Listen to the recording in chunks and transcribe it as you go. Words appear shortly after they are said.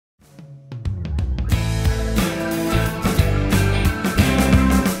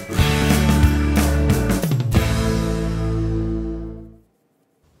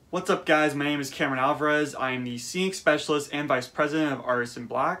What's up guys, my name is Cameron Alvarez. I am the Scenic Specialist and Vice President of Artists in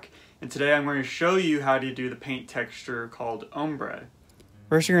Black, and today I'm going to show you how to do the paint texture called Ombre.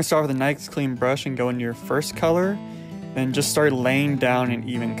 First you're going to start with a nice clean brush and go into your first color, then just start laying down an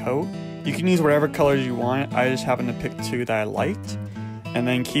even coat. You can use whatever colors you want, I just happen to pick two that I liked. And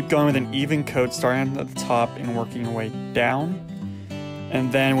then keep going with an even coat starting at the top and working your way down.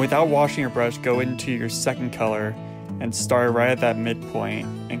 And then without washing your brush, go into your second color and start right at that midpoint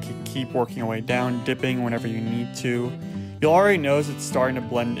and keep working your way down, dipping whenever you need to. You'll already notice it's starting to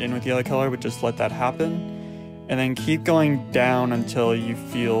blend in with the other color, but just let that happen. And then keep going down until you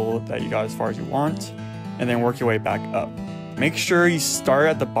feel that you got as far as you want, and then work your way back up. Make sure you start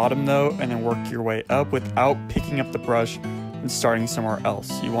at the bottom though, and then work your way up without picking up the brush and starting somewhere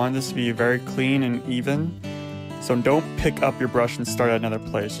else. You want this to be very clean and even. So don't pick up your brush and start at another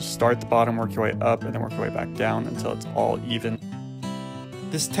place. Just start at the bottom, work your way up, and then work your way back down until it's all even.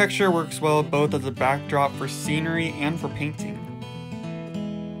 This texture works well both as a backdrop for scenery and for painting.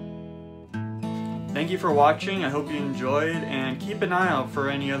 Thank you for watching, I hope you enjoyed, and keep an eye out for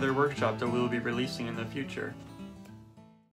any other workshops that we will be releasing in the future.